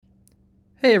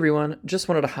Hey everyone, just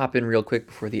wanted to hop in real quick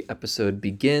before the episode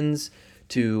begins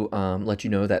to let you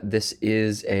know that this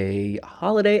is a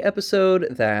holiday episode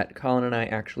that Colin and I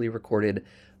actually recorded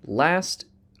last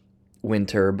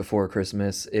winter before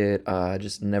Christmas. It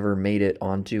just never made it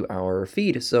onto our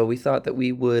feed, so we thought that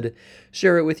we would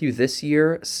share it with you this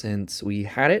year since we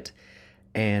had it,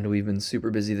 and we've been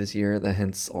super busy this year,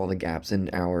 hence all the gaps in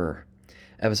our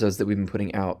episodes that we've been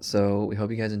putting out. So we hope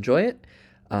you guys enjoy it.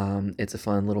 It's a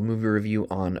fun little movie review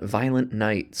on Violent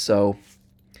Night. So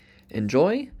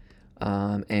enjoy,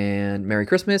 and Merry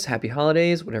Christmas, Happy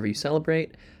Holidays, whatever you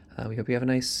celebrate. We hope you have a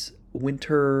nice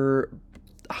winter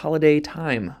holiday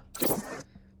time.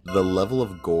 The level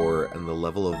of gore and the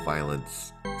level of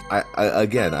violence,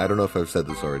 again, I don't know if I've said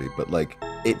this already, but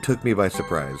it took me by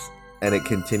surprise, and it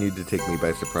continued to take me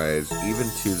by surprise even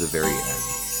to the very end.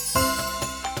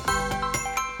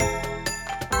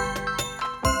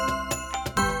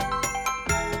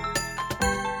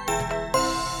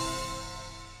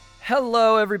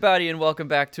 Hello, everybody, and welcome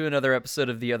back to another episode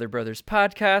of the Other Brothers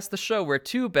Podcast, the show where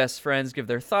two best friends give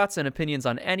their thoughts and opinions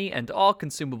on any and all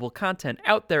consumable content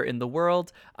out there in the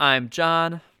world. I'm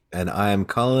John. And I'm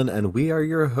Colin, and we are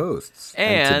your hosts.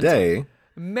 And today,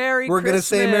 Merry we're going to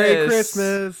say Merry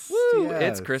Christmas. Woo! Yeah,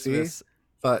 It's Christmas. See?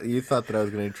 You thought that I was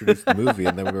going to introduce the movie,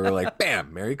 and then we were like,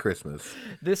 bam, Merry Christmas.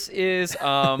 This is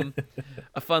a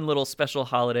fun little special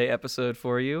holiday episode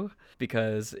for you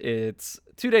because it's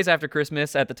 2 days after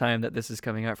Christmas at the time that this is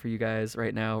coming out for you guys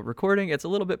right now recording. It's a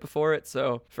little bit before it,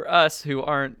 so for us who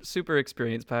aren't super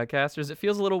experienced podcasters, it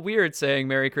feels a little weird saying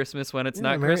Merry Christmas when it's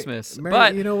not Christmas.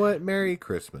 But you know what? Merry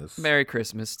Christmas. Merry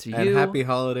Christmas to you. And Happy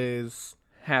Holidays.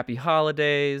 Happy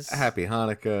Holidays. Happy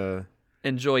Hanukkah.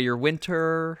 Enjoy your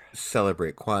winter.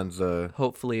 Celebrate Kwanzaa.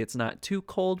 Hopefully it's not too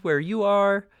cold where you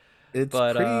are. It's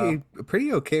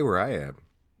pretty okay where I am.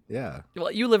 Yeah.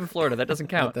 Well, you live in Florida. That doesn't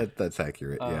count. That's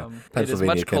accurate, yeah. It is Pennsylvania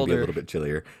much can colder. be a little bit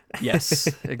chillier. Yes,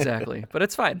 exactly. But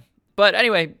it's fine. But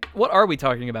anyway, what are we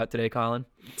talking about today, Colin?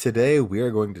 Today we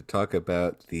are going to talk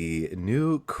about the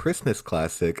new Christmas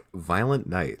classic, Violent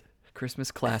Night.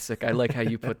 Christmas classic. I like how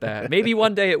you put that. Maybe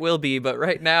one day it will be, but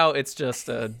right now it's just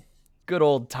a good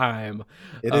old time.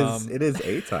 It is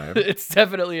a time. It's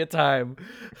definitely a time.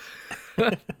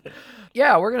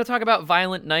 Yeah, we're going to talk about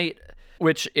Violent Night,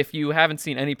 which if you haven't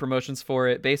seen any promotions for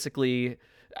it, basically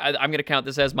I'm going to count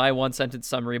this as my one sentence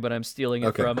summary, but I'm stealing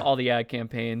it from all the ad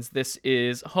campaigns. This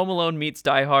is Home Alone meets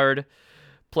Die Hard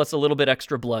plus a little bit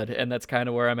extra blood, and that's kind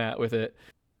of where I'm at with it.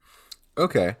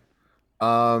 Okay.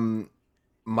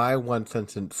 My one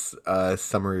sentence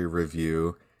summary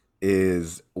review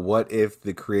is, what if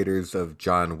the creators of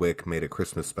John Wick made a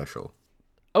Christmas special?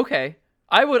 Okay.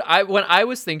 When I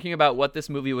was thinking about what this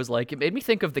movie was like, it made me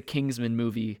think of the Kingsman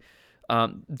movie.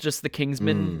 Just the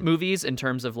Kingsman movies in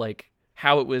terms of like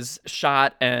how it was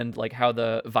shot and like how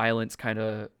the violence kind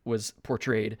of was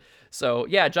portrayed. So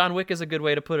yeah, John Wick is a good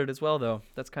way to put it as well, though.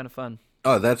 That's kind of fun.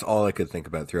 Oh, that's all I could think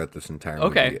about throughout this entire movie.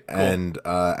 Okay, cool. And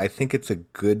I think it's a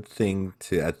good thing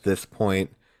to, at this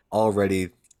point, already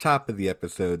top of the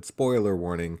episode, spoiler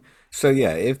warning. So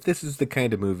yeah, if this is the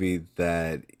kind of movie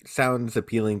that sounds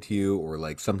appealing to you or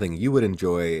like something you would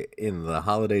enjoy in the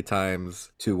holiday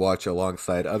times to watch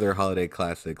alongside other holiday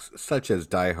classics such as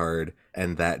Die Hard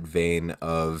and that vein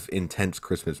of intense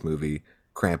Christmas movie,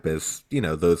 Krampus,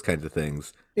 those kinds of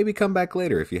things, maybe come back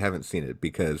later if you haven't seen it,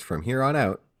 because from here on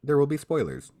out, there will be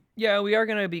spoilers. Yeah, we are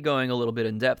going to be going a little bit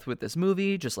in depth with this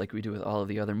movie, just like we do with all of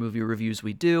the other movie reviews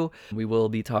we do. We will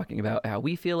be talking about how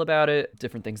we feel about it,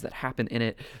 different things that happen in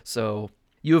it. So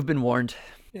you have been warned.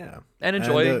 Yeah. And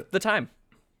enjoy the time.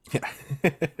 Yeah.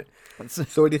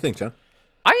 So what do you think, John?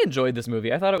 I enjoyed this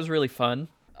movie. I thought it was really fun.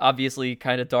 Obviously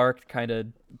kind of dark, kind of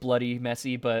bloody,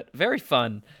 messy, but very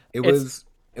fun. It was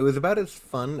about as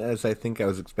fun as I think I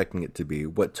was expecting it to be.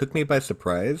 What took me by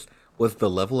surprise was the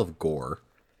level of gore.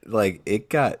 Like, it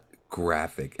got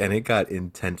graphic, and it got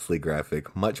intensely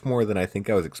graphic, much more than I think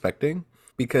I was expecting,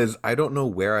 because I don't know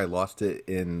where I lost it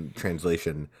in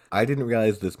translation. I didn't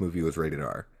realize this movie was rated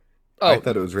R. Oh. I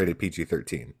thought it was rated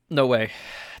PG-13. No way.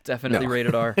 Definitely No.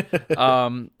 rated R.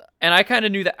 And I kind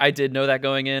of knew that. I did know that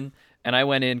going in, and I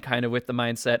went in kind of with the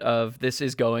mindset of this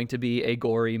is going to be a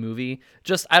gory movie.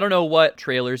 Just, I don't know what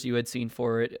trailers you had seen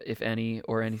for it, if any,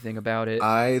 or anything about it.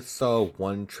 I saw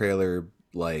one trailer,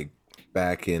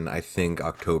 back in, I think,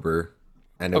 October,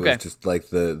 and it was just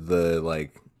the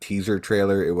teaser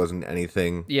trailer. It wasn't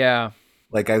anything. Yeah.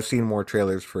 I've seen more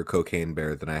trailers for Cocaine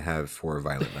Bear than I have for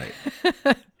Violent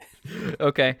Night.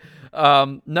 Okay.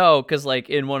 No, because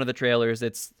in one of the trailers,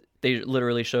 it's They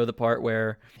literally show the part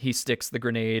where he sticks the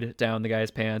grenade down the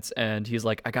guy's pants and he's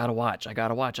like, I gotta watch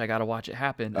it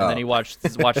happen. And then Oh, he watches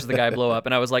the guy blow up.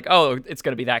 And I was like, oh, it's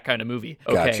gonna be that kind of movie.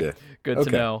 Okay, gotcha. good to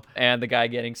Okay. know. And the guy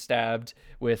getting stabbed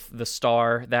with the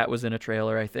star, that was in a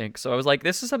trailer, I think. So I was like,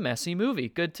 this is a messy movie.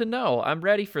 Good to know. I'm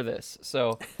ready for this.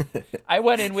 So I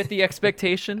went in with the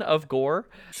expectation of gore.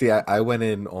 See, I went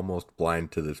in almost blind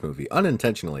to this movie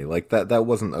unintentionally. Like that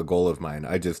wasn't a goal of mine.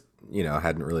 I just,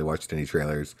 hadn't really watched any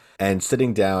trailers. And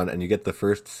sitting down and you get the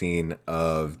first scene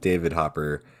of David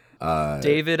Hopper.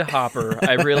 David Harbour.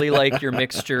 I really like your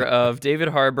mixture of David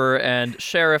Harbour and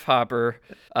Sheriff Hopper.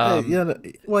 Well,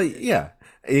 yeah.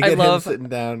 You I get love him sitting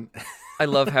down. I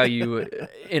love how you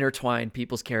intertwine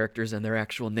people's characters and their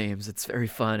actual names. It's very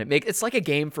fun. It's like a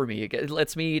game for me. It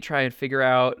lets me try and figure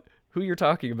out who you're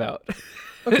talking about.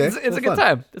 Okay, It's a good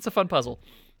time. It's a fun puzzle.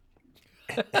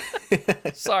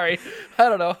 Sorry, I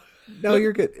don't know. No,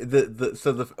 you're good.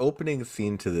 So the opening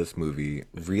scene to this movie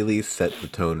really set the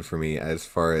tone for me as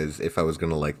far as if I was going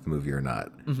to like the movie or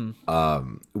not.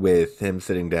 With him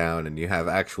sitting down and you have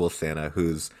actual Santa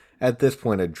who's at this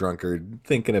point a drunkard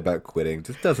thinking about quitting,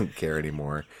 just doesn't care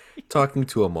anymore, talking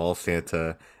to a mall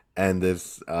Santa and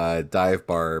this dive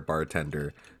bar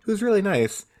bartender who's really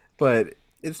nice, but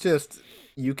it's just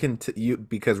you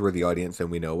because we're the audience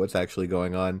and we know what's actually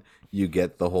going on, you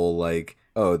get the whole like,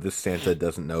 oh, this Santa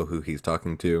doesn't know who he's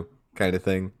talking to kind of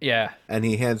thing. Yeah. And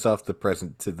he hands off the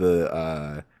present to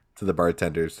the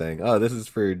bartender saying, "Oh, this is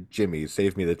for Jimmy.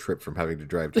 Save me the trip from having to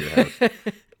drive to your house."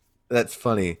 That's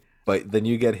funny. But then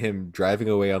you get him driving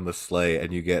away on the sleigh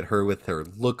and you get her with her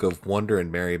look of wonder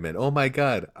and merriment. Oh my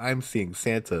God, I'm seeing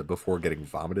Santa, before getting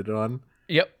vomited on.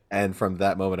 Yep. And from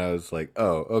that moment, I was like,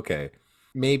 oh, okay.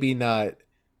 Maybe not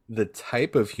the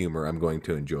type of humor I'm going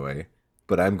to enjoy,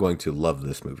 but I'm going to love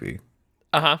this movie.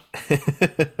 Uh-huh.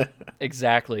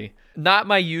 Exactly. Not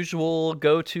my usual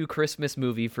go-to Christmas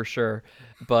movie for sure,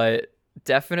 but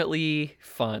definitely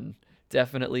fun.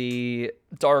 Definitely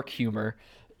dark humor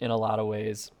in a lot of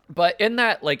ways. But in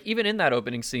that, like, even in that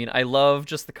opening scene, I love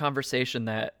just the conversation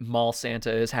that mall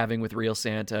Santa is having with real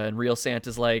Santa, and real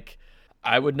Santa's like,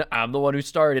 I'm the one who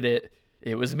started it.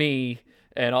 It was me.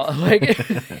 And all, like,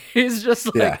 he's just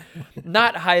like, Yeah.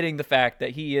 not hiding the fact that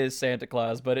he is Santa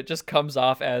Claus, but it just comes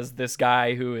off as this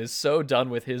guy who is so done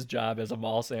with his job as a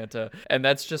mall Santa. And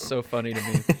that's just so funny to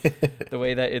me, the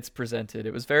way that it's presented.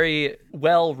 It was very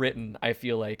well written, I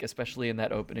feel like, especially in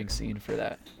that opening scene for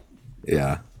that.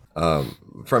 Yeah.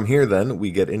 From here, then,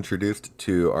 we get introduced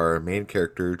to our main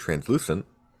character, Translucent.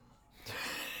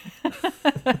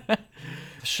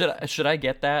 Should I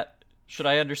get that? Should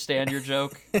I understand your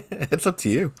joke? It's up to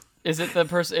you. Is it the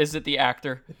person? Is it the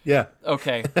actor? Yeah.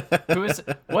 Okay.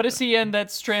 What is he in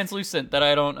that's translucent that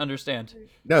I don't understand?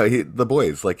 No, the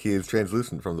boys. Like, he is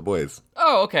translucent from the boys.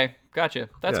 Oh, okay. Gotcha.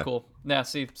 That's Yeah. cool. Yeah,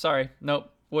 see, sorry.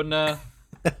 Nope. Wouldn't have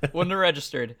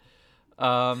registered.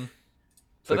 So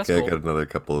that's Okay, cool. I got another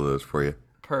couple of those for you.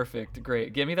 Perfect.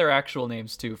 Great. Give me their actual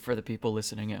names too for the people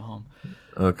listening at home.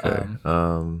 Okay.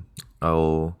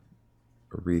 I'll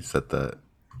reset that.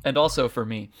 And also for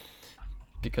me,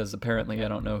 because apparently I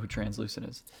don't know who Translucent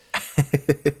is.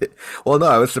 Well, no,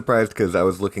 I was surprised because I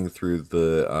was looking through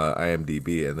the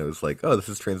IMDb and it was like, oh, this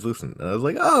is Translucent. And I was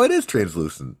like, oh, it is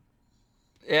Translucent.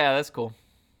 Yeah, that's cool.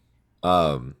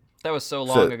 Um, That was so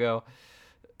long ago.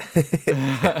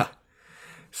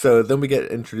 So then we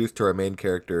get introduced to our main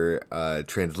character,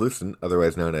 Translucent,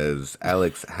 otherwise known as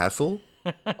Alex Hassel,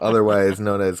 otherwise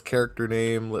known as character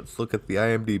name. Let's look at the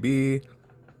IMDb.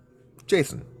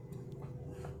 Jason.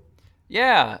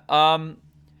 Yeah.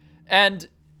 And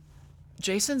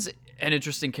Jason's an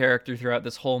interesting character throughout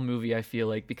this whole movie, I feel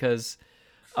like, because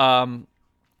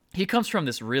he comes from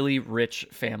this really rich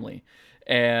family,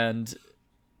 and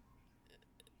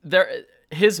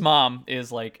his mom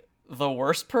is like the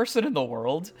worst person in the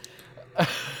world.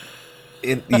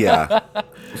 Yeah,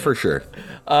 for sure.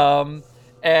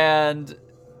 And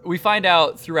we find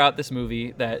out throughout this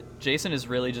movie that Jason is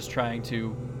really just trying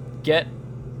to get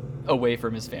away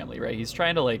from his family, right? He's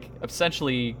trying to, like,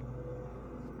 essentially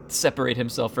separate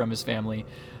himself from his family,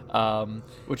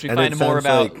 which we And find it more sounds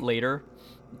about like- later.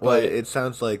 Well, But it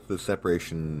sounds like the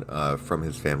separation from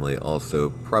his family also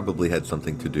probably had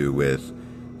something to do with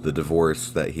the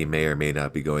divorce that he may or may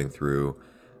not be going through.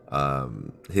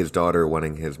 His daughter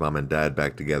wanting his mom and dad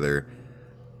back together.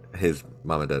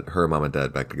 Her mom and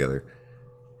dad back together.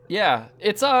 yeah,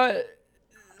 it's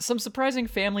some surprising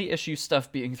family issue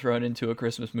stuff being thrown into a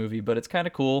Christmas movie, but it's kind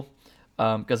of cool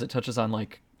because it touches on,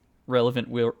 like, relevant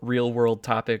real world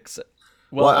topics.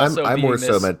 Well, Also I'm being more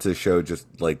so this- meant to show just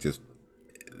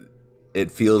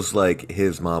it feels like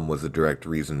his mom was a direct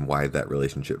reason why that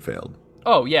relationship failed.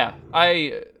 Oh yeah,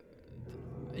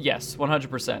 yes,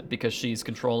 100%, because she's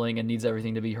controlling and needs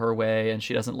everything to be her way, and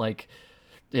she doesn't like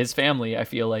his family. I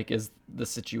feel like is the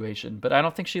situation, but I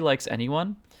don't think she likes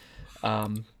anyone.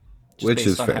 Um, just Which based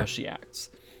is on how fair. she acts.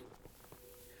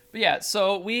 But yeah,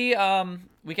 so we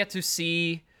get to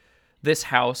see this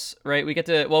house, right? We get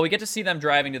to see them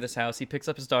driving to this house. He picks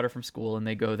up his daughter from school and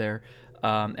they go there.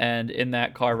 And in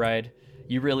that car ride,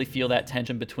 you really feel that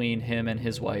tension between him and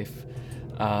his wife.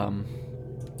 Um,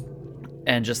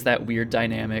 and just that weird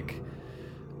dynamic.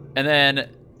 And then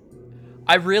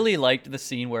I really liked the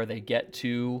scene where they get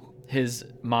to his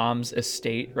mom's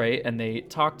estate, right? And they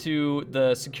talk to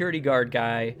the security guard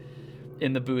guy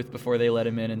in the booth before they let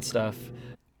him in and stuff,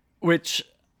 which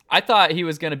I thought he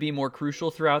was going to be more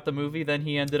crucial throughout the movie than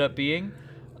he ended up being.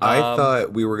 I Um,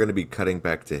 thought we were going to be cutting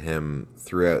back to him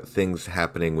throughout things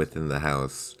happening within the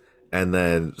house. And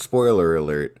then, spoiler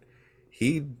alert,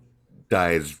 he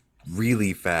dies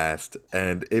really fast.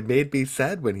 And it made me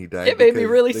sad when he died it made me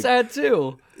really sad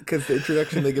too. because the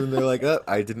introduction they give him, they're like, oh,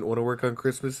 I didn't want to work on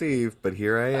Christmas Eve, but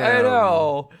here I I am.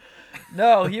 know.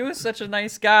 No, he was such a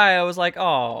nice guy. I was like,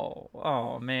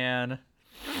 oh man.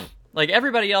 Like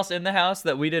everybody else in the house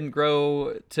that we didn't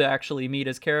grow to actually meet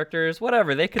as characters,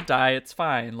 whatever, they could die, it's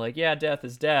fine. Like, yeah, death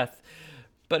is death.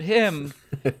 But him,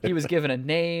 he was given a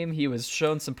name, he was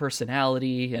shown some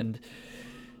personality, and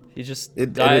he just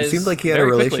And it seemed dies like he had a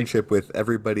very quickly. relationship with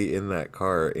everybody in that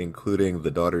car, including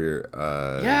the daughter,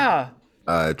 Yeah.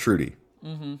 Trudy.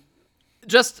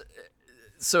 Just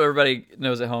so everybody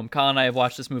knows at home, Colin and I have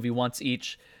watched this movie once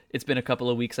each. It's been a couple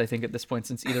of weeks, I think, at this point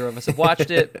since either of us have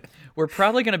watched it. We're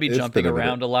probably going to be It's been jumping a minute.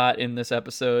 around a lot in this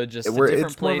episode, just to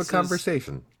different It's more of a places.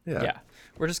 conversation. Yeah. Yeah,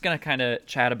 we're just going to kind of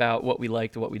chat about what we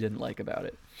liked and what we didn't like about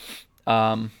it.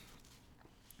 Um,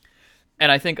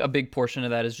 and I think a big portion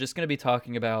of that is just going to be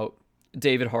talking about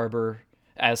David Harbour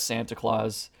as Santa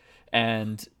Claus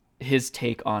and his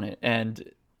take on it.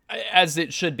 And as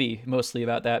it should be mostly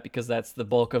about that because that's the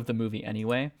bulk of the movie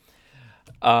anyway.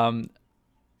 Um,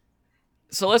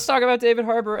 so let's talk about David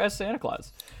Harbour as Santa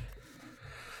Claus.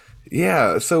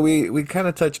 Yeah, so we kind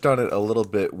of touched on it a little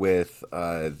bit with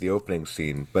the opening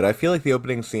scene, but I feel like the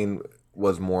opening scene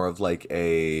was more of like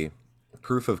a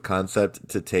proof of concept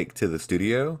to take to the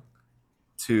studio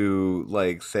to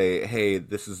like say, hey,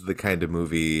 this is the kind of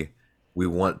movie we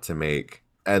want to make.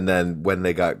 And then when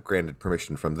they got granted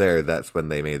permission from there, that's when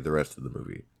they made the rest of the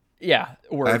movie. Yeah,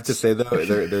 I have to words. say though,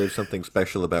 there is something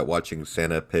special about watching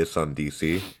Santa piss on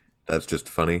DC. That's just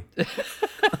funny.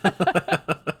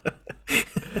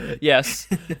 Yes,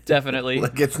 definitely.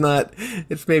 Like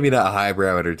it's maybe not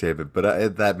highbrow entertainment,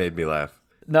 but that made me laugh.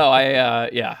 No,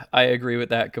 yeah, I agree with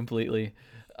that completely.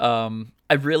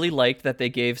 I really liked that they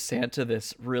gave Santa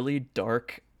this really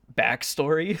dark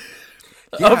backstory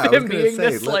Yeah, of I was him gonna being say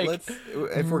this like let's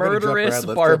if we're gonna jump murderous around,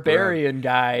 let's jump around. barbarian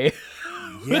guy.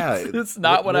 Yeah, It's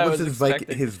not what what I was was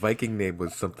expecting. His Viking name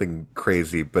was something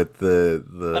crazy, but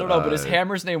I don't know, but his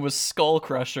hammer's name was Skull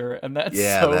Crusher, and that's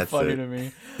yeah, so that's funny it. to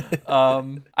me.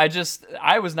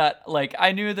 I was not like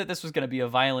I knew that this was going to be a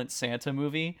violent Santa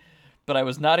movie, but I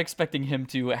was not expecting him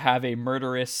to have a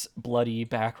murderous, bloody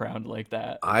background like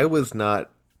that. I was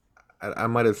not. I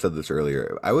might have said this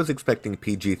earlier. I was expecting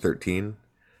PG-13,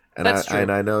 That's true.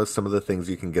 and I know some of the things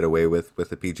you can get away with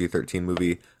a PG-13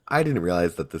 movie. I didn't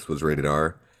realize that this was rated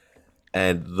R,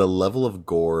 and the level of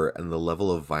gore and the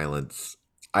level of violence.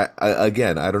 I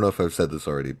again, I don't know if I've said this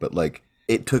already, but like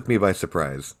it took me by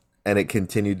surprise, and it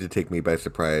continued to take me by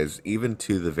surprise even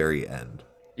to the very end.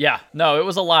 Yeah, no, it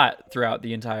was a lot throughout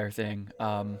the entire thing.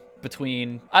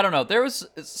 Between I don't know, there was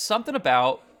something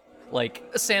about like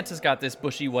Santa's got this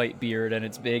bushy white beard and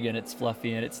it's big and it's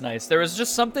fluffy and it's nice. There was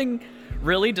just something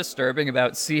really disturbing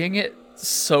about seeing it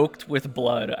soaked with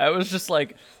blood. I was just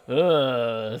like,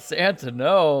 ugh, Santa,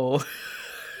 no.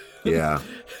 Yeah,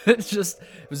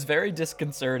 It was very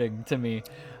disconcerting to me,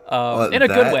 in a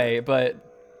good that way. But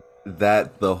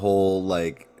the whole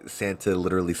like Santa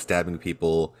literally stabbing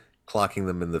people, clocking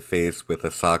them in the face with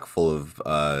a sock full of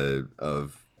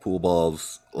pool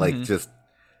balls, like mhm, just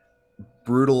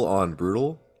brutal on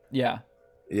brutal. yeah,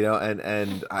 You know,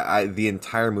 I the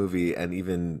entire movie and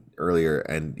even earlier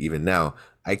and even now,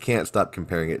 I can't stop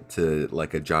comparing it to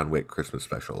like a John Wick Christmas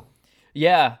special.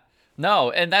 yeah,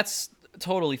 no, and that's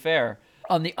totally fair.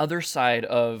 On the other side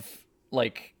of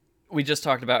like we just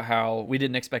talked about how we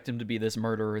didn't expect him to be this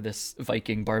murderer, this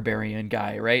Viking barbarian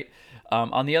guy, right?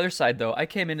 On the other side, though, I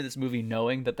came into this movie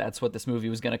knowing that that's what this movie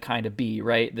was going to kind of be,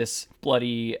 right? This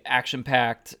bloody,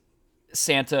 action-packed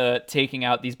Santa taking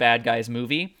out these bad guys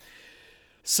movie.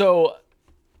 So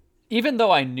even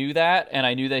though I knew that, and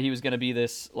I knew that he was going to be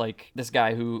this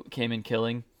guy who came in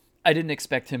killing, I didn't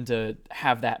expect him to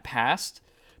have that past.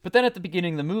 But then at the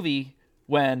beginning of the movie,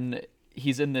 when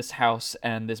he's in this house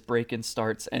and this break-in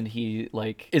starts and he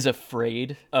like is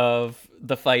afraid of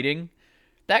the fighting,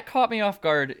 that caught me off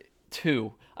guard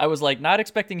too. I was like not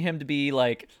expecting him to be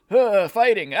like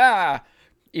fighting,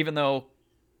 even though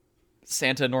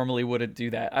Santa normally wouldn't do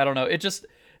that. I don't know. It just,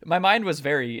 my mind was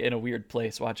very in a weird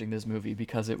place watching this movie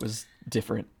because it was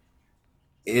different.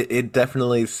 It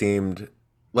definitely seemed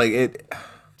like it.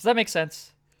 Does that make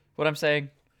sense? What I'm saying?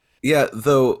 Yeah,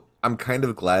 though I'm kind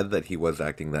of glad that he was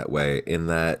acting that way in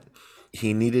that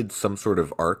he needed some sort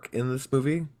of arc in this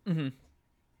movie Mm-hmm.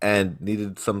 and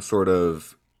needed some sort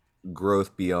of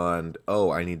growth beyond,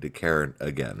 oh, I need to care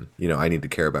again. I need to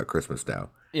care about Christmas now.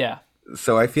 Yeah.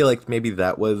 So I feel like maybe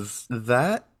that was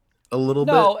that a little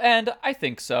bit. No, and I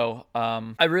think so.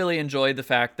 I really enjoyed the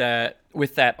fact that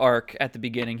with that arc at the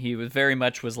beginning, he was very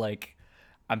much was like,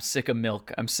 I'm sick of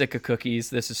milk. I'm sick of cookies.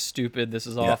 This is stupid. This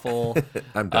is Yeah. awful.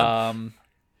 I'm done.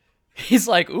 He's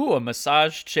like, ooh, a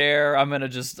massage chair. I'm gonna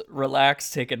just relax,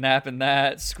 take a nap in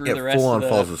that. Screw Yeah, the rest full of on the.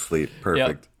 falls asleep.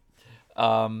 Perfect.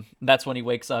 That's when he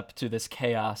wakes up to this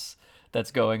chaos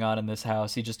that's going on in this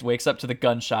house. He just wakes up to the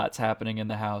gunshots happening in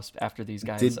the house after these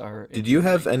guys Did are. did you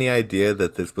have any idea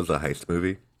that this was a heist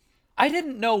movie? I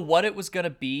didn't know what it was gonna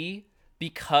be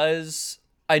because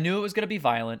I knew it was gonna be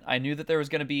violent. I knew that there was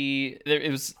gonna be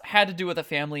it was had to do with a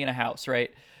family in a house,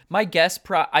 right? My guess,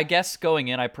 I guess going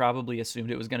in, I probably assumed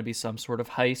it was gonna be some sort of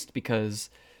heist because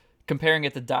comparing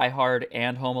it to Die Hard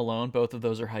and Home Alone, both of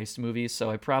those are heist movies, so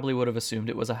I probably would have assumed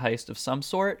it was a heist of some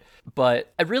sort.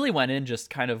 But I really went in just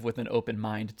kind of with an open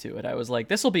mind to it. I was like,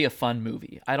 this will be a fun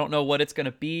movie. I don't know what it's going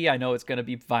to be. I know it's going to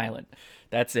be violent.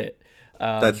 That's it.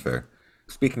 That's fair.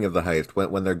 Speaking of the heist,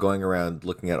 when they're going around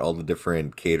looking at all the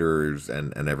different caterers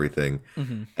and everything,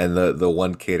 and the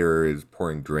one caterer is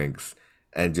pouring drinks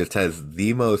and just has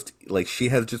the most, like, she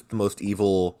has just the most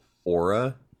evil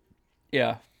aura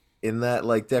Yeah. in that,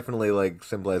 like, definitely, like,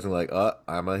 symbolizing, like,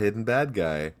 I'm a hidden bad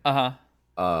guy.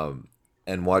 Uh-huh.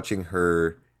 And watching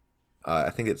her, I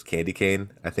think it's Candy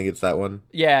Cane. I think it's that one.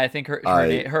 Yeah, I think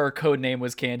I her code name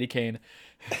was Candy Cane.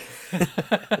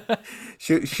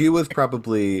 she was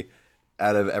probably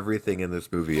out of everything in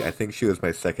this movie, I think she was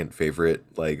my second favorite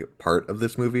like part of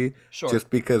this movie, Sure. just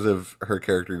because of her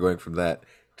character going from that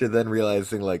to then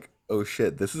realizing like, oh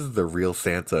shit, this is the real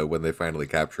Santa when they finally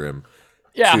capture him.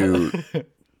 Yeah.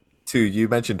 To you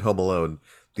mentioned Home Alone,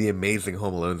 the amazing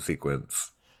Home Alone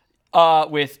sequence.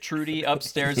 With Trudy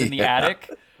upstairs in the Yeah. attic.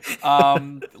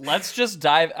 Let's just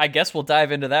dive. I guess we'll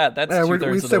dive into that. That's Yeah, we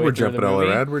 2/3 of the said way we're through the jumping all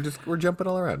movie. around. We're jumping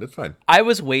all around. It's fine. I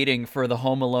was waiting for the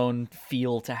Home Alone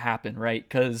feel to happen, right?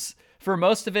 Because for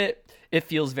most of it, it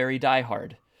feels very Die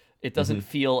Hard. It doesn't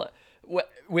feel.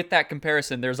 With that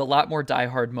comparison, there's a lot more Die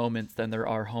Hard moments than there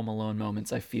are Home Alone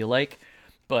moments, I feel like.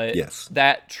 But Yes.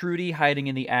 that Trudy hiding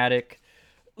in the attic,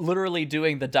 literally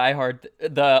doing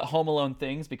the Home Alone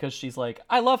things because she's like,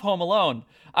 I love Home Alone.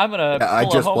 I'm gonna Yeah, I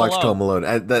pull a just Home watched Alone. Home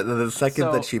Alone. The second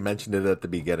So that she mentioned it at the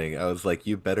beginning, I was like,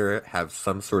 you better have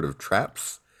some sort of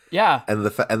traps. yeah, And the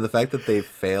fact that they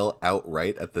fail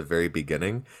outright at the very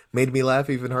beginning made me laugh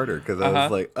even harder because I was uh-huh.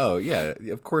 like, oh yeah,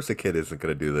 of course a kid isn't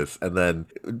going to do this. And then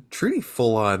Trudy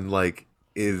full on like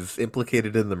is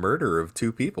implicated in the murder of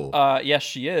two people, Yes,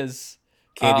 she is.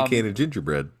 Candy Cane and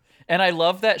Gingerbread. And I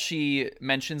love that she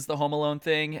mentions the Home Alone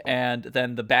thing, and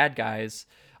then the bad guys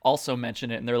also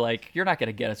mention it, and they're like, "You're not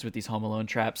gonna get us with these Home Alone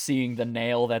traps." Seeing the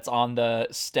nail that's on the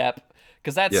step,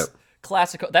 because Yep, that's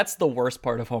classical. That's the worst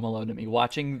part of Home Alone to me.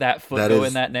 Watching that foot that go in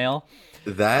is that nail.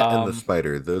 that and the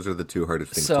spider. Those are the two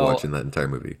hardest things to watch So in that entire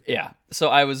movie. yeah, so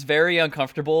I was very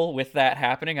uncomfortable with that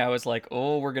happening. I was like,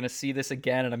 "Oh, we're gonna see this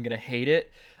again, and I'm gonna hate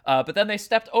it." But then they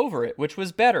stepped over it, which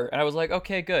was better, and I was like,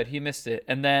 "Okay, good, he missed it."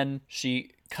 And then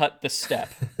she cut the step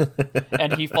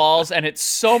and he falls, and it's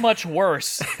so much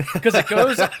worse because it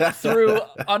goes through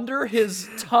under his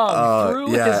tongue,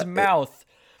 through Yeah, his mouth.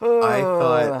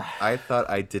 I thought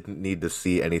I didn't need to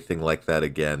see anything like that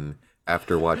again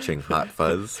after watching Hot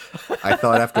Fuzz. I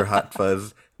thought after Hot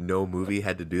Fuzz, no movie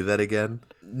had to do that again.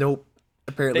 Nope.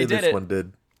 Apparently They did this it. one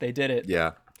did. They did it.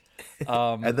 Yeah.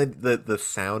 And then the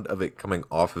sound of it coming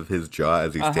off of his jaw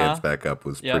as he stands back up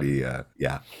was Yep. pretty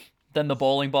yeah. Then the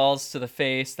bowling balls to the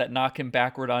face that knock him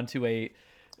backward onto a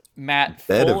mat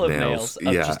Bed full of of nails.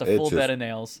 nails, Yeah, just a it full just bed of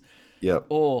nails. yep.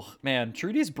 Oh man,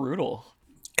 Trudy's brutal,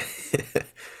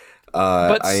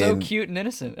 but I so en- cute and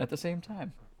innocent at the same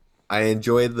time. I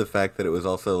enjoyed the fact that it was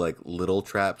also like little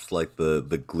traps, like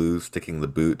the glue sticking the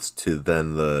boots to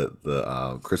then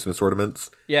the Christmas ornaments.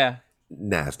 Yeah,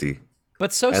 Nasty.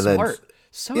 but so And then smart.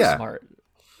 So Yeah, smart.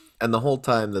 and the whole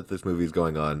time that this movie's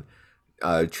going on,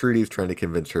 Trudy's trying to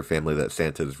convince her family that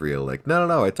Santa's real. Like, no,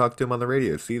 no, no, I talked to him on the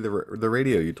radio. See the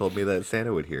radio. You told me that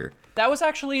Santa would hear. That was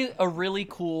actually a really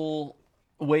cool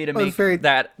way to Well, it was make very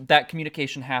that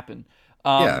communication happen.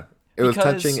 yeah. It was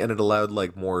touching, Because and it allowed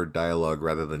like more dialogue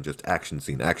rather than just action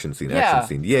scene, action scene, action yeah,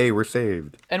 scene. Yay, we're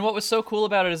saved. and what was so cool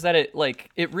about it is that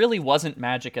it really wasn't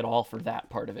magic at all for that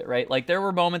part of it, right? Like there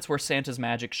were moments where Santa's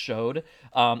magic showed,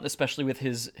 especially with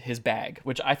his bag,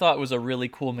 which I thought was a really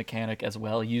cool mechanic as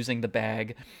well, using the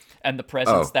bag and the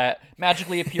presents Oh, that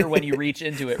magically appear when you reach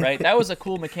into it, right? That was a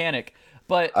cool mechanic.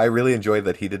 But I really enjoyed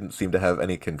that he didn't seem to have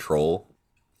any control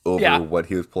over yeah, what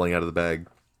he was pulling out of the bag,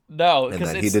 no, and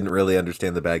because that he it's didn't really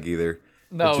understand the bag either. It's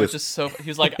no, it's just, just so he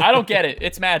was like, I don't get it.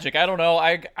 It's magic. I don't know.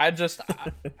 I just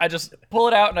pull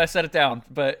it out and I set it down.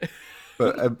 But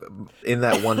but in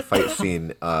that one fight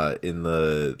scene, in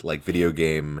the like video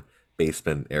game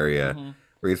basement area,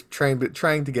 where he's trying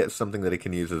to get something that he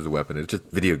can use as a weapon, it's just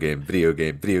video game, video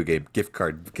game, video game, gift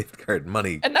card,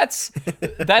 money. and that's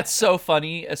so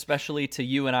funny, especially to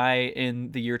you and I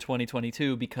in the year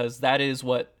 2022, because that is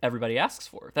what everybody asks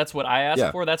for. That's what I ask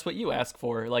Yeah, for. That's what you ask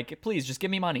for. Like, please just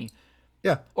give me money,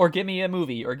 yeah, or give me a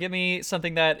movie, or give me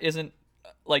something that isn't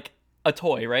like a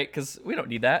toy, right? Because we don't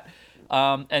need that.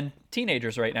 And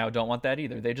teenagers right now don't want that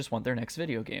either. They just want their next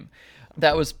video game.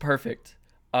 That was perfect.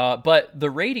 But the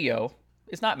radio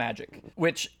is not magic,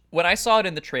 which when I saw it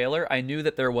in the trailer, I knew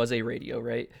that there was a radio,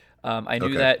 right? I knew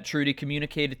okay, that Trudy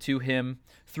communicated to him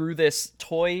through this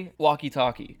toy walkie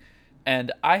talkie.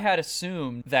 And I had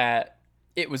assumed that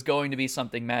it was going to be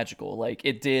something magical. Like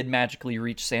it did magically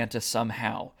reach Santa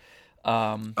somehow.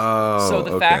 So oh,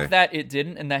 the fact okay, that it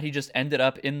didn't and that he just ended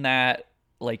up in that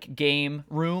like game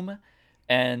room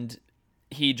and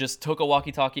he just took a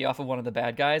walkie-talkie off of one of the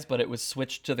bad guys, but it was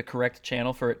switched to the correct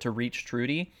channel for it to reach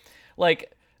Trudy.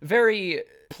 Like very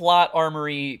plot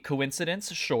armory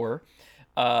coincidence, sure,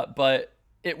 but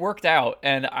it worked out,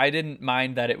 and I didn't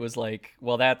mind that it was like,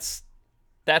 well, that's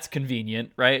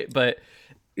convenient, right? But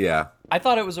yeah. I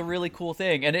thought it was a really cool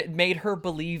thing, and it made her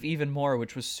believe even more,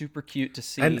 which was super cute to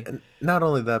see. And not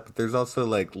only that, but there's also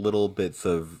like little bits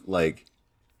of like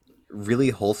really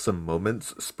wholesome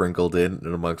moments sprinkled in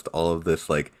and amongst all of this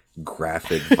like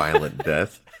graphic, violent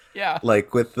death. Yeah.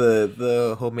 Like with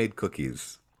the homemade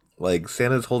cookies. Like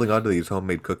Santa's holding on to these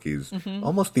homemade cookies Mm-hmm.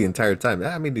 almost the entire time.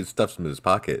 I mean, he stuffs them in his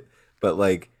pocket, but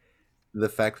like the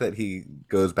fact that he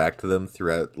goes back to them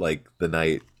throughout like the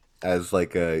night as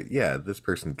like a yeah, this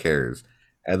person cares,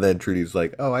 and then Trudy's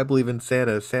like, oh, I believe in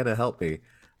Santa. Santa, help me.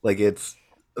 Like it's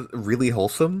really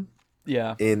wholesome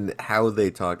Yeah. in how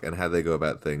they talk and how they go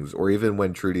about things, or even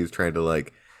when Trudy's trying to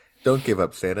like, don't give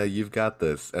up, Santa, you've got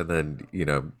this, and then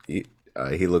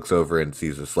he looks over and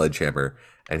sees a sledgehammer,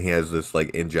 and he has this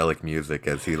like angelic music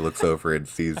as he looks over and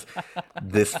sees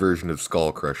this version of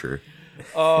Skull Crusher.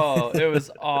 Oh, it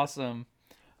was awesome.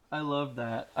 I love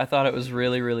that. I thought it was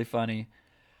really, really funny.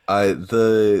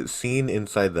 The scene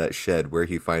inside that shed where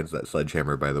he finds that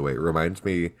sledgehammer, by the way, reminds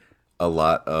me a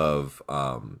lot of,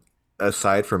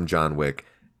 aside from John Wick,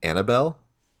 Annabelle,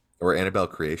 or Annabelle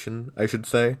Creation, I should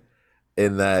say,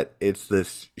 in that it's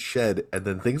this shed and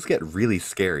then things get really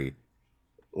scary.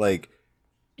 Like,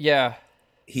 Yeah.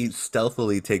 he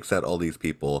stealthily takes out all these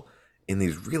people in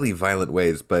these really violent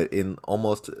ways, but in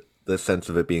almost the sense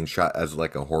of it being shot as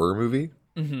like a horror movie.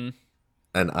 Mm-hmm.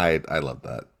 And I love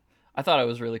that. I thought it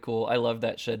was really cool. I love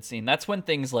that shed scene. That's when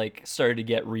things like started to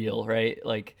get real, right?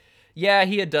 Like, yeah,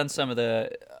 he had done some of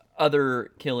the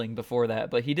other killing before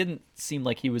that, but he didn't seem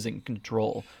like he was in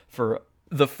control for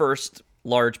the first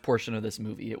large portion of this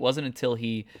movie. It wasn't until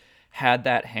he had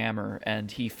that hammer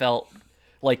and he felt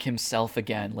like himself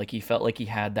again, like he felt like he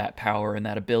had that power and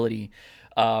that ability.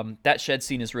 That shed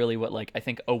scene is really what like I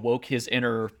think awoke his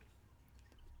inner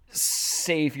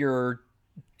savior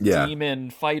Yeah. demon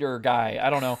fighter guy. I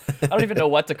don't know. I don't even know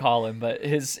what to call him, but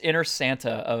his inner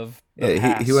Santa of the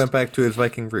Yeah, he went past. back to his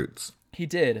Viking roots. He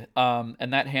did.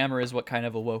 And that hammer is what kind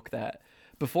of awoke that.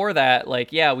 Before that,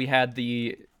 like, yeah, we had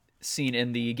the scene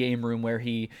in the game room where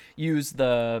he used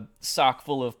the sock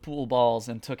full of pool balls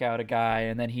and took out a guy,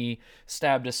 and then he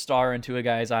stabbed a star into a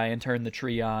guy's eye and turned the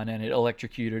tree on, and it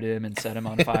electrocuted him and set him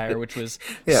on fire, which was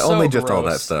Yeah, so only just all that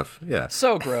gross. stuff. Yeah.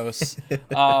 So gross.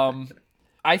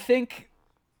 I think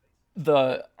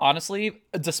the honestly,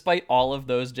 despite all of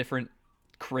those different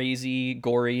crazy,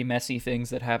 gory, messy things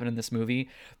that happen in this movie,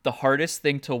 the hardest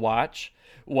thing to watch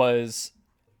was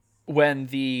when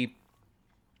the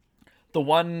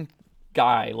one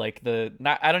guy, like the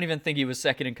not I don't even think he was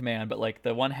second in command, but like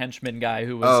the one henchman guy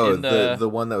who was Oh, in the the the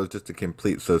one that was just a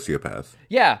complete sociopath.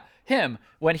 yeah, him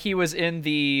when he was in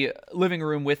the living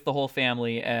room with the whole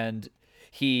family and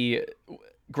he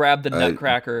grabbed the Uh,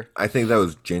 nutcracker. I think that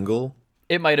was Jingle.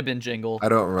 It might have been Jingle. I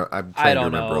don't. I'm I trying to don't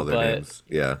remember know, all their but names.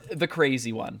 Yeah. the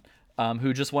crazy one,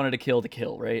 who just wanted to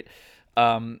kill, right?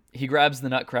 He grabs the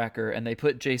nutcracker and they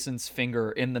put Jason's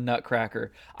finger in the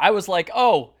nutcracker. I was like,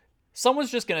 oh,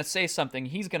 someone's just going to say something.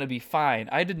 He's going to be fine.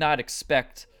 I did not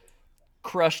expect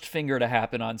crushed finger to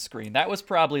happen on screen. That was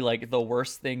probably like the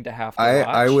worst thing to have to I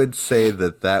watch. would say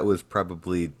that that was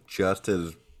probably just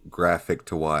as graphic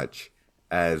to watch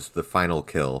as the final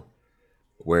kill,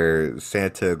 where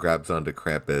Santa grabs onto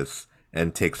Krampus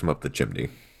and takes him up the chimney,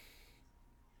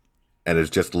 and is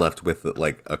just left with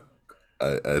like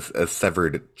a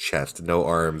severed chest, no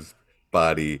arms,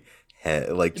 body,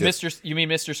 head, like just You mean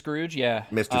Mr. Scrooge? Yeah.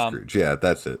 Mr. Scrooge. Yeah,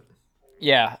 that's it.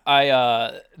 Yeah,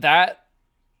 that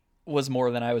was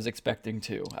more than I was expecting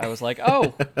to. I was like,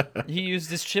 "Oh, he used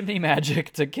his chimney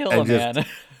magic to kill a And man."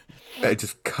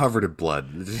 just covered in blood,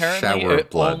 just Apparently, shower it of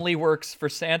blood. only works for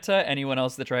Santa. Anyone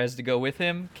else that tries to go with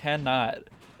him cannot.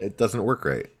 It doesn't work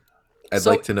right. I'd So,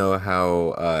 like to know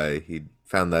how he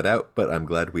found that out, but I'm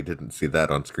glad we didn't see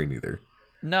that on screen either.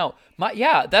 no.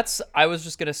 Yeah, that's I was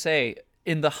just going to say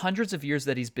in the hundreds of years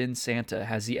that he's been Santa,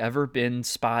 has he ever been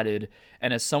spotted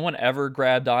and has someone ever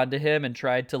grabbed onto him and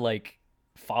tried to like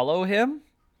follow him?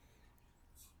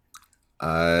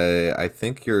 I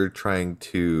think you're trying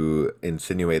to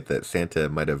insinuate that Santa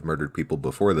might have murdered people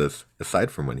before this, aside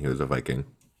from when he was a Viking.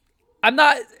 I'm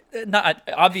not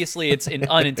obviously it's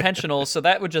unintentional, so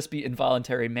that would just be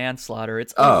involuntary manslaughter.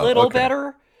 It's a Oh, little okay.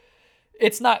 better.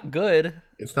 It's not good.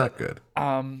 It's not good.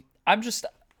 I'm just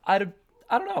I don't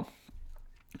know.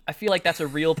 I feel like that's a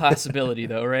real possibility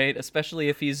though, right? Especially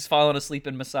if he's falling asleep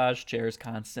in massage chairs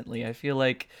constantly. I feel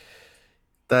like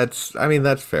I mean,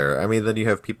 that's fair. I mean, then you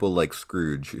have people like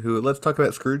Scrooge, who, let's talk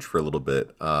about Scrooge for a little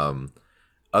bit.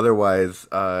 Otherwise,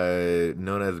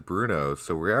 known as Bruno.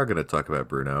 So we are going to talk about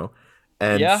Bruno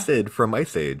and yeah, Sid from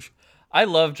Ice Age. I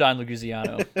love John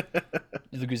Leguizamo.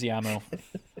 Leguizamo.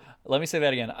 Let me say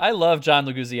that again. I love John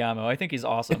Leguizamo. I think he's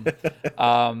awesome.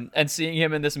 And seeing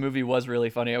him in this movie was really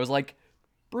funny. I was like,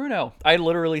 Bruno. I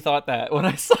literally thought that when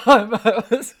I saw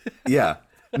him. Yeah.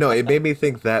 No, it made me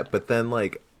think that, but then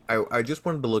like I just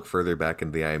wanted to look further back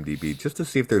in the IMDb just to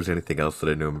see if there's anything else that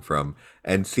I knew him from.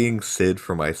 And seeing Sid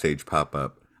from Ice Age pop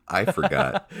up, I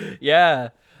forgot. Yeah,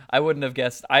 I wouldn't have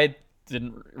guessed. I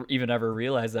didn't even ever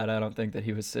realize that. I don't think that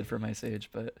he was Sid from Ice Age,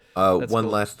 but that's One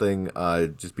cool. last thing,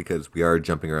 just because we are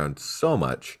jumping around so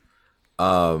much.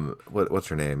 What's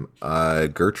her name?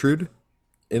 Gertrude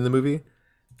in the movie.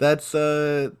 What's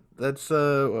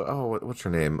her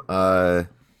name?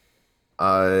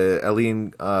 Eileen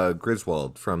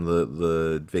Griswold from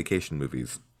the Vacation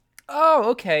movies. Oh,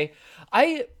 okay.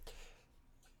 I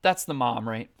That's the mom,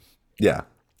 right? Yeah,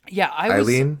 Yeah,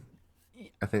 Eileen.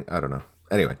 I think I don't know.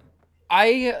 Anyway,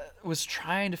 I was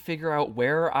trying to figure out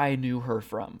where I knew her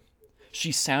from.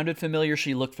 She sounded familiar,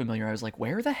 she looked familiar. I was like,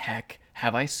 "Where the heck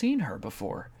have I seen her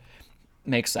before?"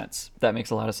 Makes sense. That makes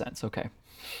a lot of sense. Okay.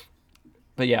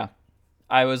 But yeah,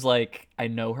 I was like, I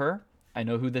know her. I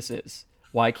know who this is.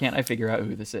 Why can't I figure out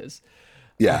who this is?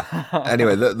 yeah.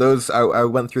 Anyway, those I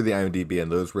went through the IMDb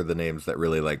and those were the names that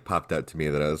really like popped out to me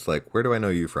that I was like, where do I know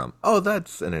you from? Oh,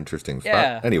 that's an interesting spot.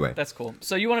 Yeah, Anyway, that's cool.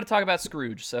 So you want to talk about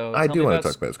Scrooge. So I tell do me want about to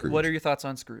talk about what Scrooge. are your thoughts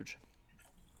on Scrooge?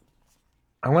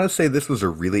 I want to say this was a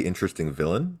really interesting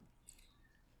villain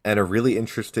and a really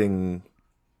interesting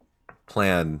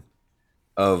plan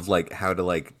of like how to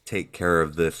like take care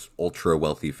of this ultra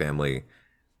wealthy family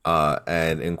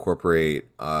and incorporate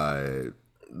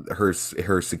her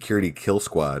security kill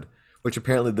squad, which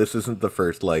apparently this isn't the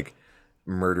first like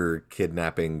murder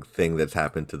kidnapping thing that's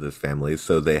happened to this family,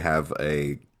 so they have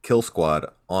a kill squad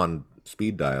on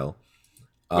speed dial.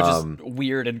 Which is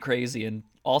weird and crazy and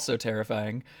also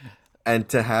terrifying. And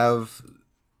to have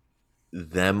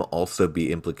them also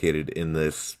be implicated in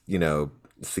this,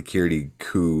 security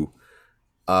coup,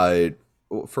 uh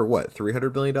for what,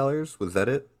 $300 million, was that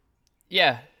it?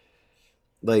 Yeah,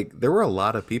 Like there were a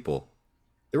lot of people.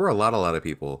 There were a lot of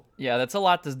people. yeah, that's a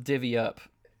lot to divvy up.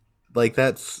 Like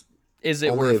that's Is it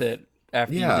only worth if, it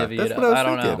after you yeah, divvy it that's what up? I was I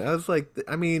don't know. thinking. I was like,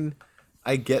 I mean,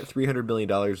 I get $300 million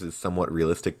is somewhat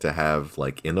realistic to have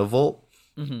like in a vault,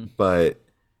 but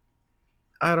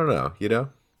I don't know.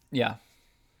 Yeah.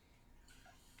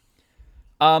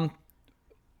 Um,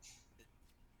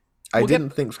 I we'll get.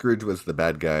 didn't think Scrooge was the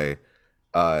bad guy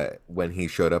when he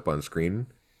showed up on screen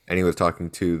and he was talking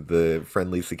to the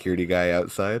friendly security guy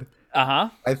outside. Uh huh.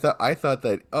 I thought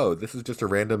that, oh, this is just a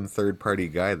random third party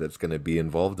guy that's going to be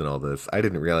involved in all this. I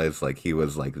didn't realize like he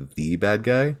was like the bad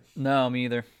guy. No, me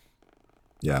either.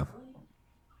 Yeah.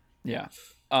 Yeah.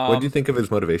 What do you Um, think of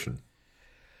his motivation?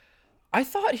 I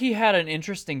thought he had an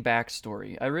interesting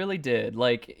backstory. I really did.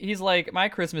 Like, he's like, my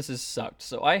Christmas has sucked,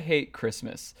 so I hate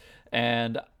Christmas.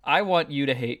 And I want you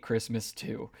to hate Christmas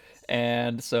too.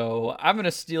 And so I'm going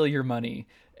to steal your money.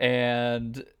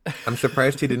 And I'm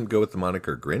surprised he didn't go with the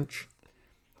moniker Grinch.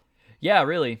 yeah,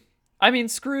 really. I mean,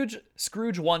 Scrooge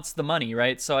wants the money,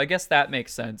 right? So I guess that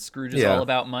makes sense. Scrooge is all Yeah,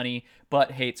 about money,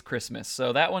 but hates Christmas.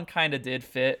 So that one kind of did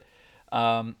fit.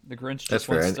 The Grinch that's just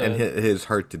fair. wants And to his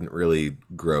heart didn't really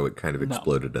grow. It kind of no.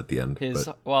 exploded at the end. His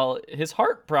But well, his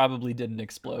heart probably didn't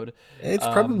explode. it's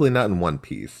Um, probably not in one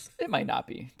piece. it might not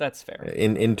be. That's fair.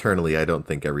 Internally, I don't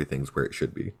think everything's where it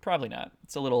should be. Probably not.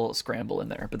 It's a little scramble in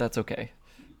there, but that's okay.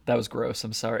 That was gross.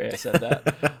 I'm sorry I said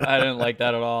that. I didn't like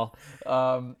that at all.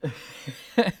 Um,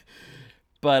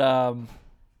 but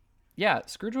yeah,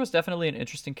 Scrooge was definitely an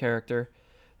interesting character,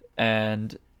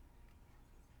 and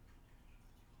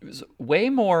it was way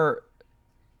more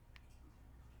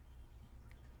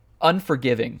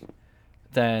unforgiving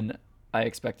than I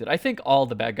expected. I think all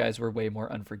the bad guys were way more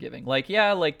unforgiving. Like,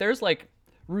 yeah, like there's like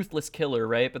ruthless killer,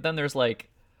 right? But then there's like,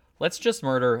 let's just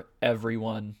murder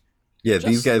everyone. Yeah,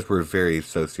 these Just guys were very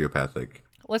sociopathic.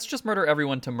 let's just murder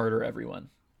everyone to murder everyone.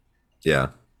 Yeah,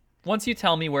 Once you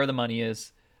tell me where the money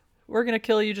is, we're gonna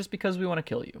kill you just because we want to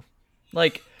kill you.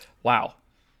 Like, wow,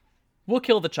 we'll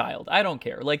kill the child. I don't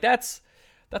care. Like that's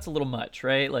a little much,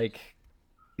 right? Like,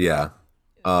 yeah.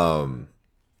 Um,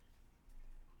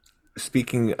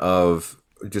 Speaking of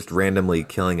just randomly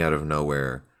killing out of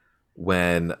nowhere,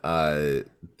 when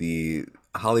the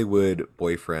Hollywood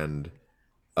boyfriend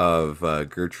of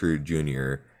Gertrude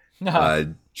Jr. nah.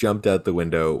 Jumped out the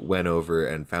window, went over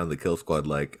and found the kill squad,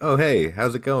 like, oh, hey,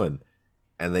 how's it going?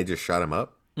 And they just shot him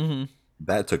up. Hmm.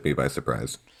 That took me by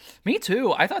surprise. Me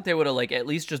too. I thought they would have like at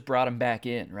least just brought him back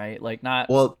in, right? Like not.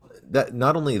 Well, that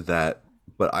not only that,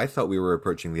 but I thought we were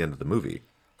approaching the end of the movie.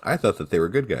 I thought that they were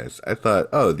good guys. I thought,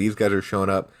 oh, these guys are showing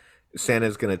up.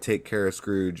 Santa's gonna take care of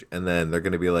Scrooge, and then they're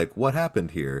gonna be like, "What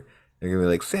happened here?" They're gonna be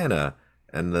like, "Santa,"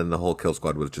 and then the whole kill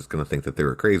squad was just gonna think that they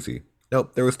were crazy.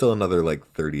 Nope, there was still another like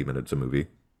 30 minutes of movie.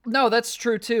 No, that's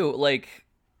true too. Like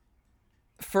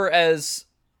for as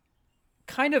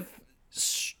kind of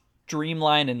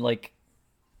streamlined and like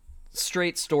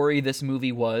straight story this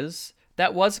movie was,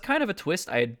 that was kind of a twist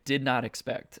I did not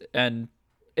expect. And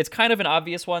it's kind of an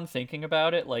obvious one thinking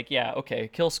about it. Like, yeah, okay,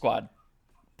 Kill Squad.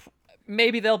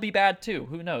 Maybe they'll be bad too.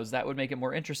 Who knows? That would make it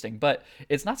more interesting. But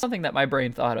it's not something that my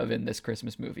brain thought of in this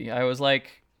Christmas movie. I was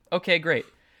like, okay, great.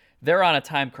 They're on a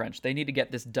time crunch. They need to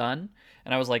get this done.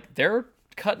 And I was like, they're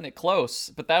cutting it close,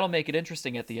 but that'll make it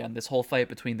interesting at the end. This whole fight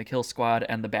between the Kill Squad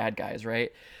and the bad guys,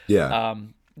 right? Yeah,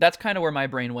 That's kind of where my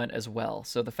brain went as well.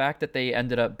 So the fact that they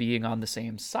ended up being on the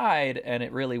same side and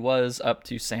it really was up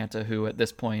to Santa, who at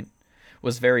this point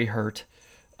was very hurt.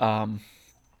 Um,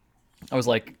 I was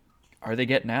like, are they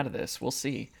getting out of this? We'll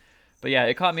see. But yeah,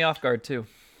 it caught me off guard too.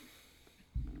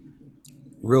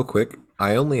 real quick,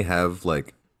 I only have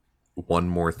like one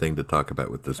more thing to talk about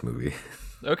with this movie.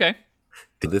 Okay.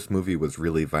 This movie was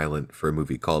really violent for a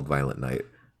movie called Violent Night.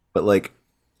 But like,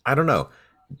 I don't know.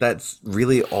 That's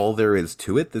really all there is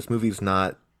to it. This movie's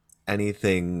not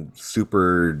anything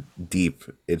super deep.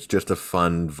 It's just a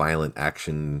fun, violent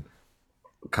action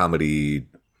comedy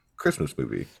Christmas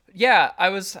movie. Yeah, I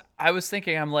was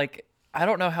thinking I'm like I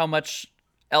don't know how much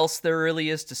else there really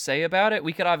is to say about it.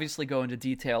 We could obviously go into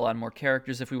detail on more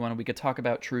characters if we wanted. We could talk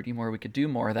about Trudy more. We could do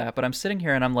more of that. But I'm sitting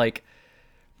here and I'm like,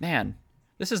 man,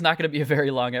 this is not going to be a very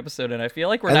long episode and I feel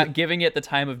like we're And not giving it the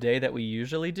time of day that we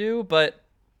usually do, but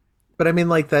but I mean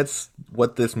like that's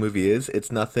what this movie is.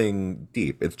 It's nothing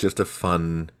deep. It's just a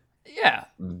fun, yeah.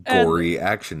 And gory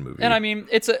action and movie. I mean,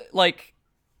 it's a like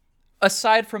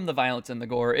aside from the violence and the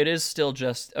gore, it is still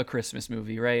just a Christmas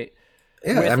movie, right?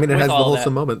 Yeah, I With mean it with has the all that.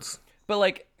 wholesome moments. But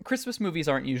like Christmas movies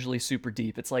aren't usually super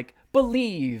deep. It's like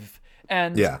believe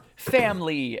and Yeah.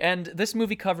 family, and this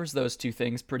movie covers those two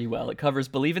things pretty well. It covers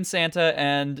believe in Santa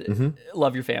and Hmm.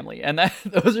 love your family, and that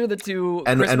those are the two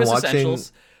And Christmas watching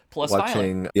essentials plus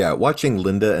violent. watching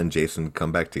Linda and Jason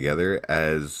come back together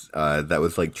as that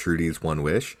was like Trudy's one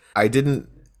wish. I didn't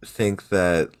think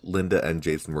that Linda and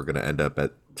Jason were going to end up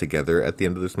at together at the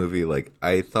end of this movie. Like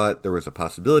I thought there was a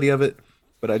possibility of it,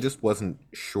 but I just wasn't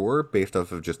sure based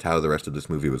off of just how the rest of this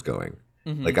movie was going.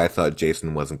 Hmm. Like I thought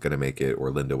Jason wasn't going to make it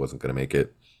or Linda wasn't going to make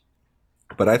it,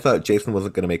 but I thought Jason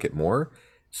wasn't going to make it more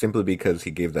simply because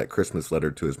he gave that Christmas letter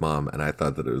to his mom, and I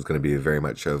thought that it was going to be very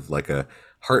much of like a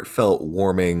heartfelt,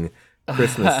 warming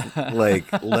Christmas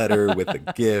like letter with a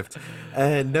gift.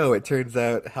 And no, it turns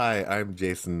out, hi, I'm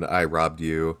Jason. I robbed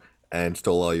you and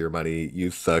stole all your money.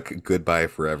 You suck. Goodbye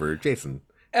forever, Jason.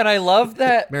 And I love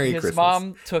that Merry his Christmas.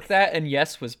 mom took that and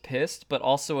yes, was pissed, but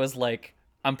also was like,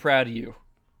 I'm proud of you.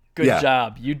 Good Yeah.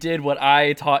 job. You did what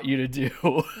I taught you to do.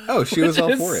 Oh, she was all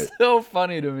Which for is it. so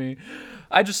funny to me.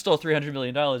 I just stole $300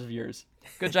 million of yours.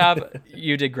 Good job.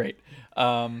 You did great.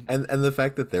 And the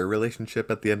fact that their relationship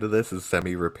at the end of this is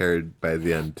semi-repaired by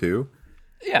the end too.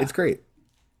 Yeah. It's great.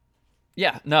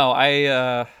 Yeah. No,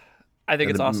 I think And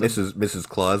it's then awesome. Mrs.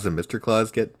 Claus and Mr.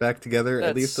 Claus get back together. At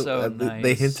That's least so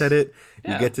they hint nice. at it.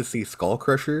 You Yeah. get to see Skull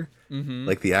Crusher,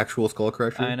 like the actual Skull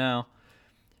Crusher. I know.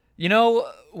 You know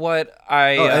what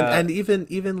I Oh, and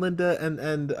even Linda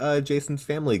and Jason's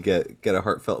family get a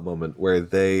heartfelt moment where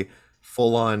they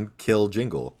full on kill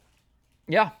Jingle.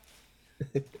 yeah.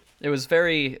 It was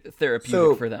very therapeutic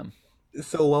So for them.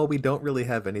 so while we don't really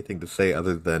have anything to say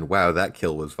other than wow that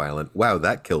kill was violent, wow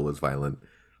that kill was violent,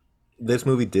 this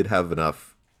movie did have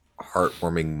enough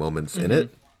heartwarming moments in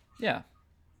it. Yeah.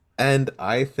 And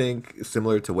I think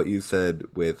similar to what you said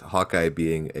with Hawkeye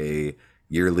being a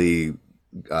yearly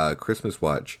Christmas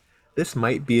watch, this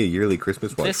might be a yearly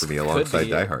Christmas watch This for me could alongside be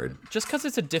Die Hard. just because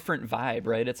it's a different vibe,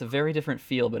 right? It's a very different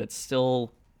feel, but it's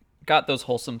still got those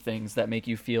wholesome things that make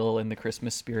you feel in the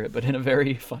Christmas spirit, but in a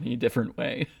very funny, different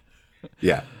way.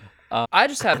 Yeah. I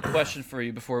just have a question for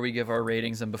you before we give our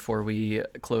ratings and before we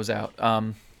close out.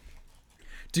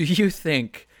 Do you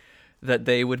think that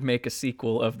they would make a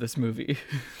sequel of this movie?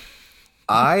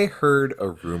 I heard a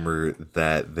rumor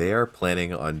that they are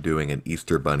planning on doing an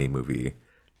Easter Bunny movie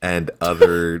and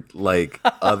other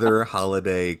other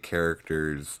holiday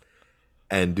characters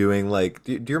and doing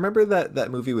do you remember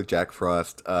that movie with Jack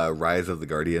Frost, Rise of the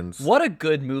Guardians? What a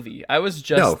good movie. I was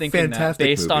just No, thinking that fantastic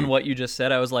based on movie. what you just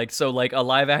said. I was like, so like a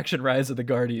live action Rise of the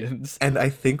Guardians. And I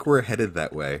think we're headed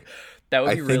that way. That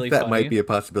would I be think really that funny. might be a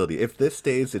possibility. If this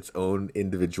stays its own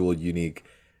individual, unique,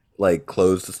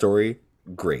 closed story,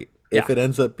 great. If Yeah. it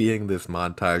ends up being this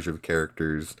montage of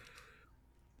characters,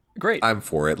 Great. I'm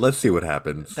for it. Let's see what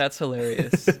happens. That's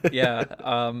hilarious. Yeah.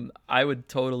 I would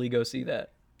totally go see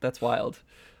that. That's wild.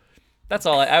 That's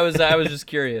all. I was just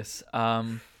curious.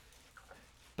 But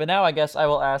now I guess I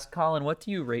will ask Colin, what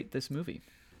do you rate this movie?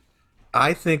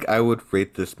 I think I would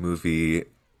rate this movie,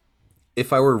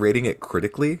 if I were rating it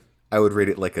critically, I would rate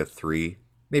it like a 3,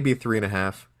 maybe a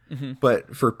 3.5.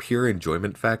 But for pure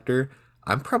enjoyment factor,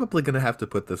 I'm probably going to have to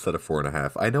put this at a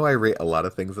 4.5. I know I rate a lot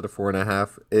of things at a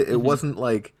 4.5. It wasn't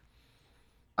like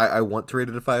I want to rate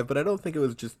it a 5, but I don't think it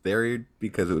was just there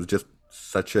because it was just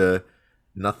such a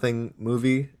nothing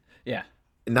movie. Yeah.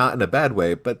 Not in a bad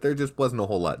way, but there just wasn't a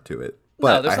whole lot to it. No,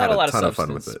 But there's I had not a lot of ton of substance,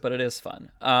 fun with it. but it is fun.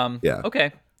 Yeah.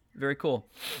 Okay. Very cool.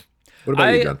 What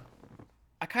about you, John?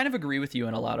 I kind of agree with you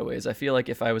in a lot of ways. I feel like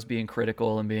if I was being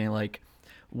critical and being like,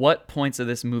 what points of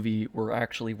this movie were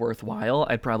actually worthwhile,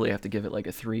 I'd probably have to give it like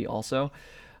a 3 also.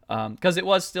 Because it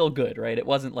was still good, right? It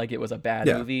wasn't like it was a bad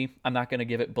Yeah. movie. I'm not going to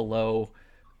give it below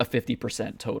a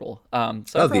 50% total. So I'd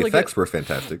The probably effects were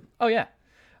fantastic. Oh, yeah.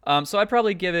 So I'd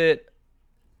probably give it,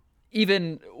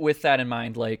 even with that in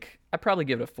mind, I'd probably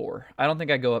give it a 4. I don't think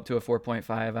I'd go up to a 4.5.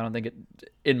 I don't think it,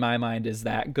 in my mind, is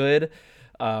that good.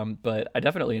 But I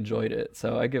definitely enjoyed it.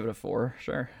 So I give it a 4,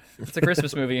 sure. It's a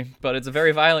Christmas movie, but it's a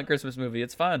very violent Christmas movie.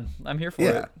 It's fun. I'm here for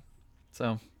Yeah. it.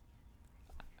 So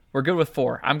we're good with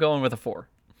 4. I'm going with a 4.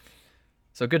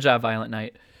 So good job, Violent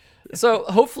Night. So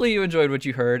hopefully you enjoyed what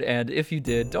you heard, and if you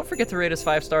did, don't forget to rate us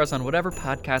 5 stars on whatever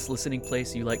podcast listening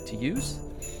place you like to use.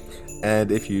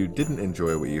 And if you didn't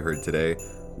enjoy what you heard today,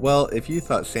 well, if you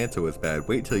thought Santa was bad,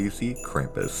 wait till you see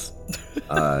Krampus.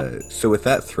 So with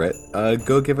that threat,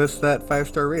 go give us that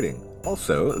 5-star rating.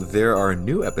 Also, there are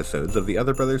new episodes of the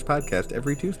Other Brothers podcast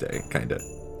every Tuesday, kinda.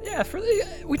 Yeah,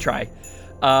 we try.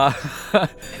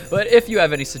 But if you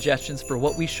have any suggestions for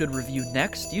what we should review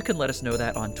next, you can let us know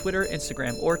that on Twitter,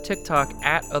 Instagram, or TikTok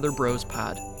at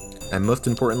OtherBrosPod. And most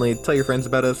importantly, tell your friends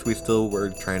about us. We're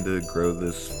trying to grow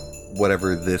this,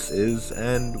 whatever this is,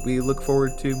 and we look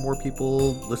forward to more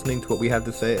people listening to what we have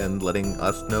to say and letting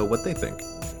us know what they think.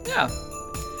 Yeah.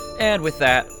 And with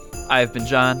that, I've been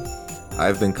John.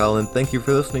 I've been Colin. Thank you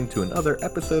for listening to another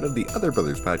episode of the Other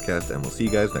Brothers podcast, and we'll see you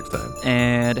guys next time.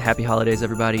 And happy holidays,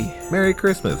 everybody. Merry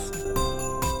Christmas!